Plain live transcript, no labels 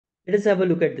Let us have a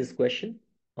look at this question.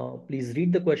 Please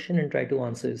read the question and try to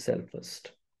answer yourself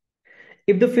first.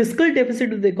 If the fiscal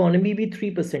deficit of the economy be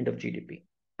 3% of GDP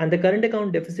and the current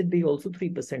account deficit be also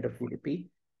 3% of GDP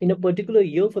in a particular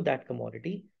year for that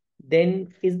commodity,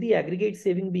 then is the aggregate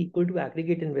saving be equal to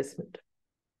aggregate investment?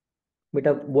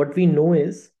 But what we know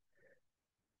is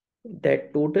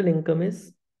that total income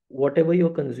is whatever you're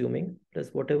consuming plus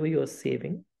whatever you're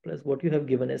saving plus what you have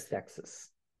given as taxes,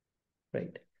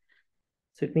 right?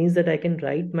 So it means that I can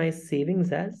write my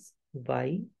savings as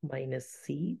y minus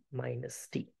c minus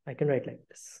t. I can write like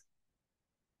this,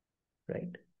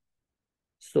 right?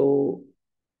 So,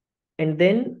 and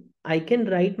then I can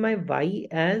write my y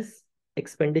as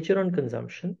expenditure on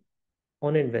consumption,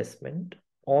 on investment,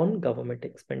 on government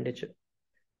expenditure,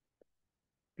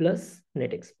 plus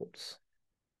net exports.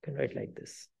 I can write like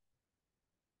this,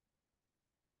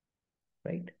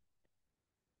 right?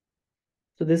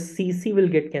 So this CC will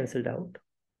get cancelled out.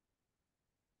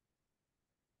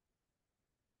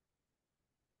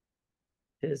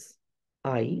 Is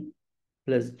I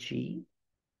plus G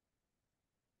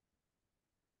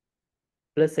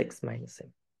plus X minus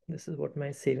M. This is what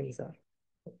my savings are.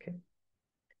 Okay.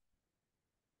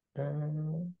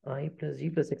 I plus G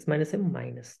plus X minus M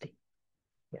minus T.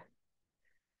 Yeah.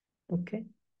 Okay.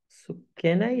 So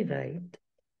can I write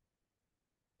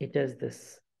it as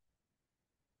this?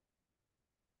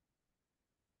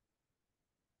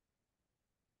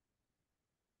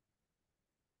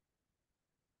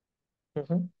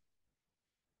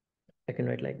 I can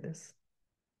write like this.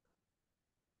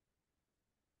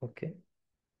 Okay.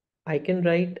 I can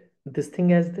write this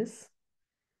thing as this.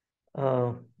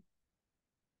 I'll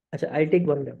take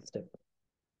one more step.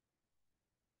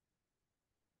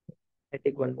 I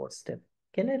take one more step.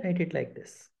 Can I write it like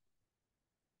this?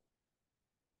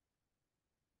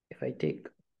 If I take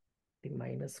the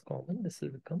minus common, this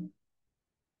will become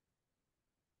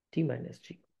T minus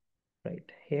G. Right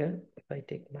here, if I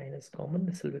take minus common,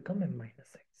 this will become M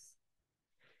minus X.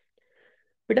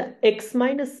 But X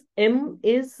minus M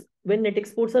is when net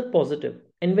exports are positive.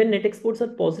 And when net exports are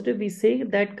positive, we say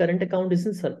that current account is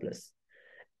in surplus.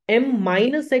 M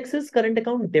minus X is current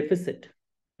account deficit,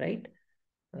 right?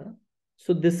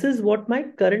 So this is what my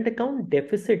current account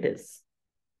deficit is.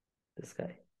 This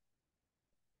guy.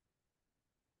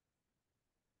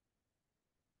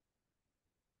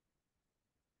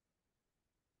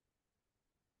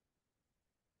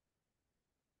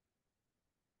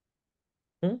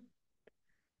 Hmm?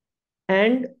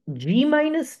 And G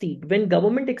minus T, when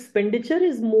government expenditure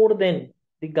is more than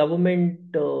the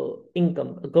government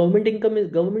income.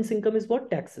 Government's income is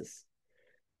what? Taxes.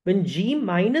 When G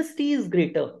minus T is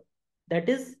greater, that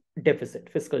is deficit,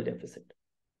 fiscal deficit.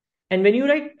 And when you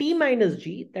write T minus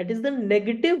G, that is the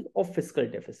negative of fiscal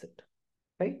deficit,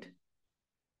 right?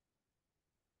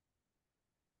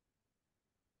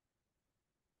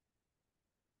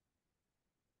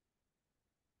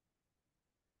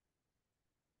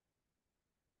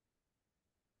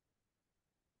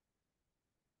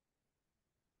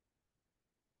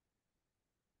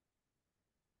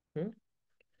 Hmm?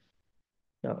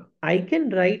 Now, I can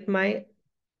write my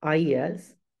I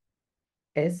as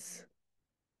S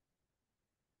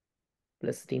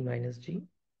plus T minus G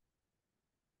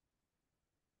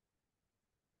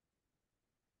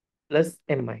plus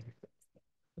M minus.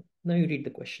 Now you read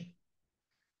the question.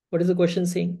 What is the question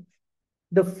saying?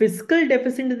 The fiscal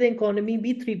deficit in the economy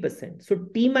be 3%. So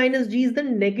T minus G is the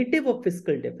negative of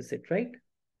fiscal deficit, right?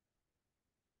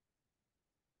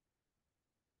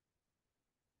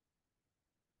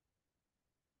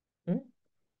 Hmm?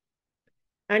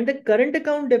 And the current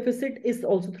account deficit is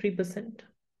also 3%.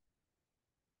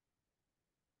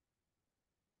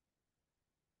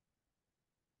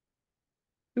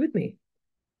 You with me?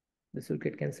 This will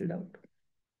get cancelled out.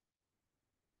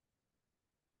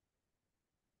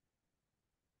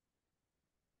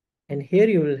 And here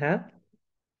you will have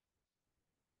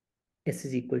S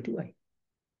is equal to I.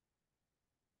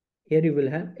 Here you will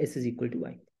have S is equal to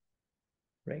I,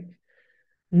 right?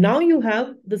 Now you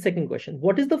have the second question.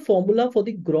 What is the formula for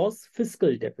the gross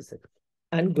fiscal deficit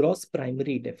and gross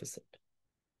primary deficit?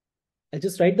 I'll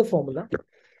just write the formula.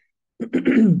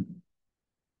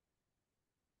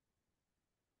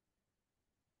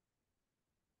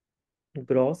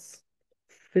 Gross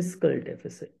fiscal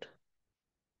deficit.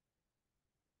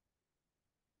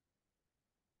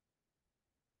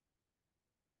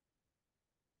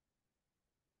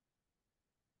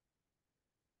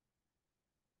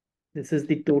 This is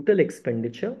the total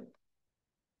expenditure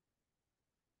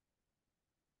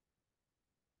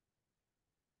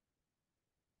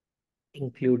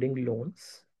including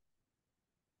loans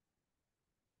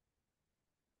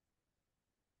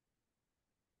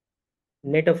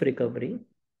net of recovery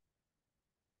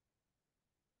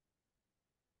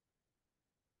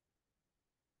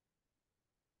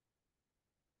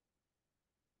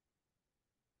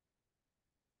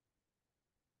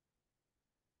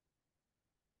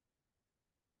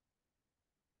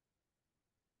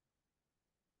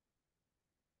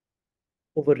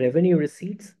over revenue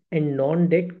receipts and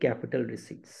non-debt capital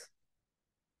receipts.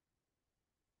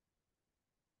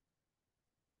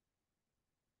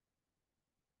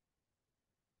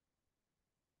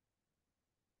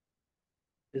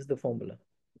 This is the formula,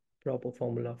 proper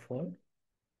formula for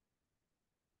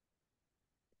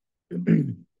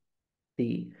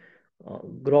the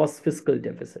gross fiscal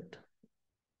deficit.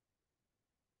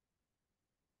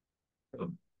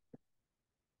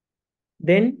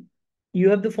 Then you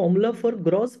have the formula for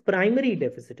gross primary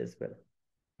deficit as well.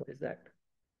 What is that?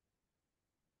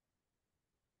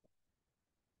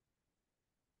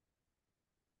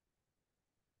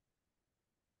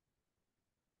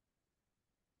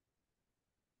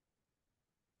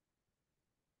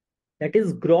 That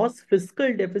is gross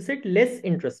fiscal deficit less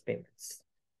interest payments.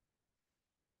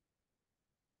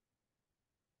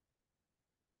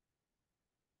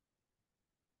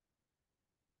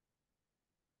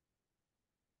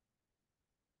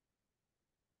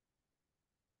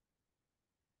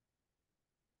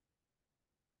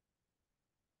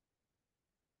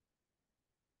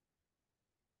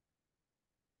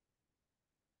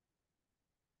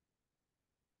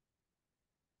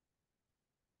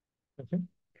 Mhm.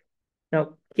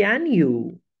 Now, can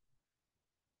you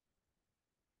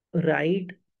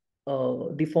write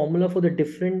the formula for the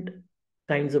different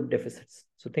kinds of deficits?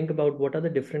 So think about what are the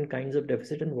different kinds of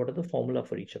deficit and what are the formula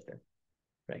for each of them,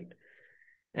 right?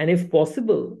 And if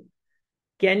possible,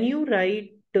 can you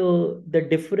write the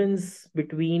difference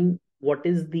between what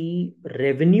is the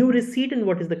revenue receipt and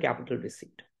what is the capital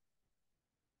receipt?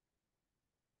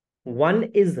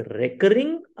 One is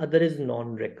recurring, other is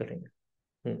non-recurring.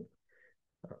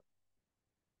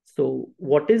 So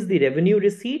what is the revenue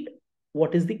receipt?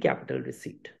 What is the capital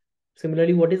receipt?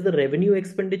 Similarly, what is the revenue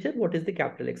expenditure? What is the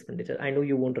capital expenditure? I know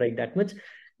you won't write that much.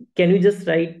 Can you just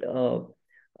write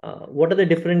what are the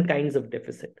different kinds of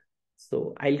deficit?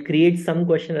 So I'll create some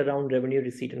question around revenue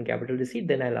receipt and capital receipt,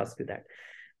 then I'll ask you that.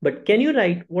 But can you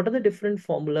write what are the different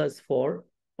formulas for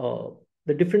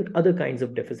the different other kinds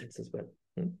of deficits as well?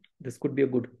 This could be a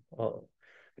good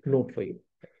note for you.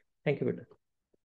 Thank you, Vita.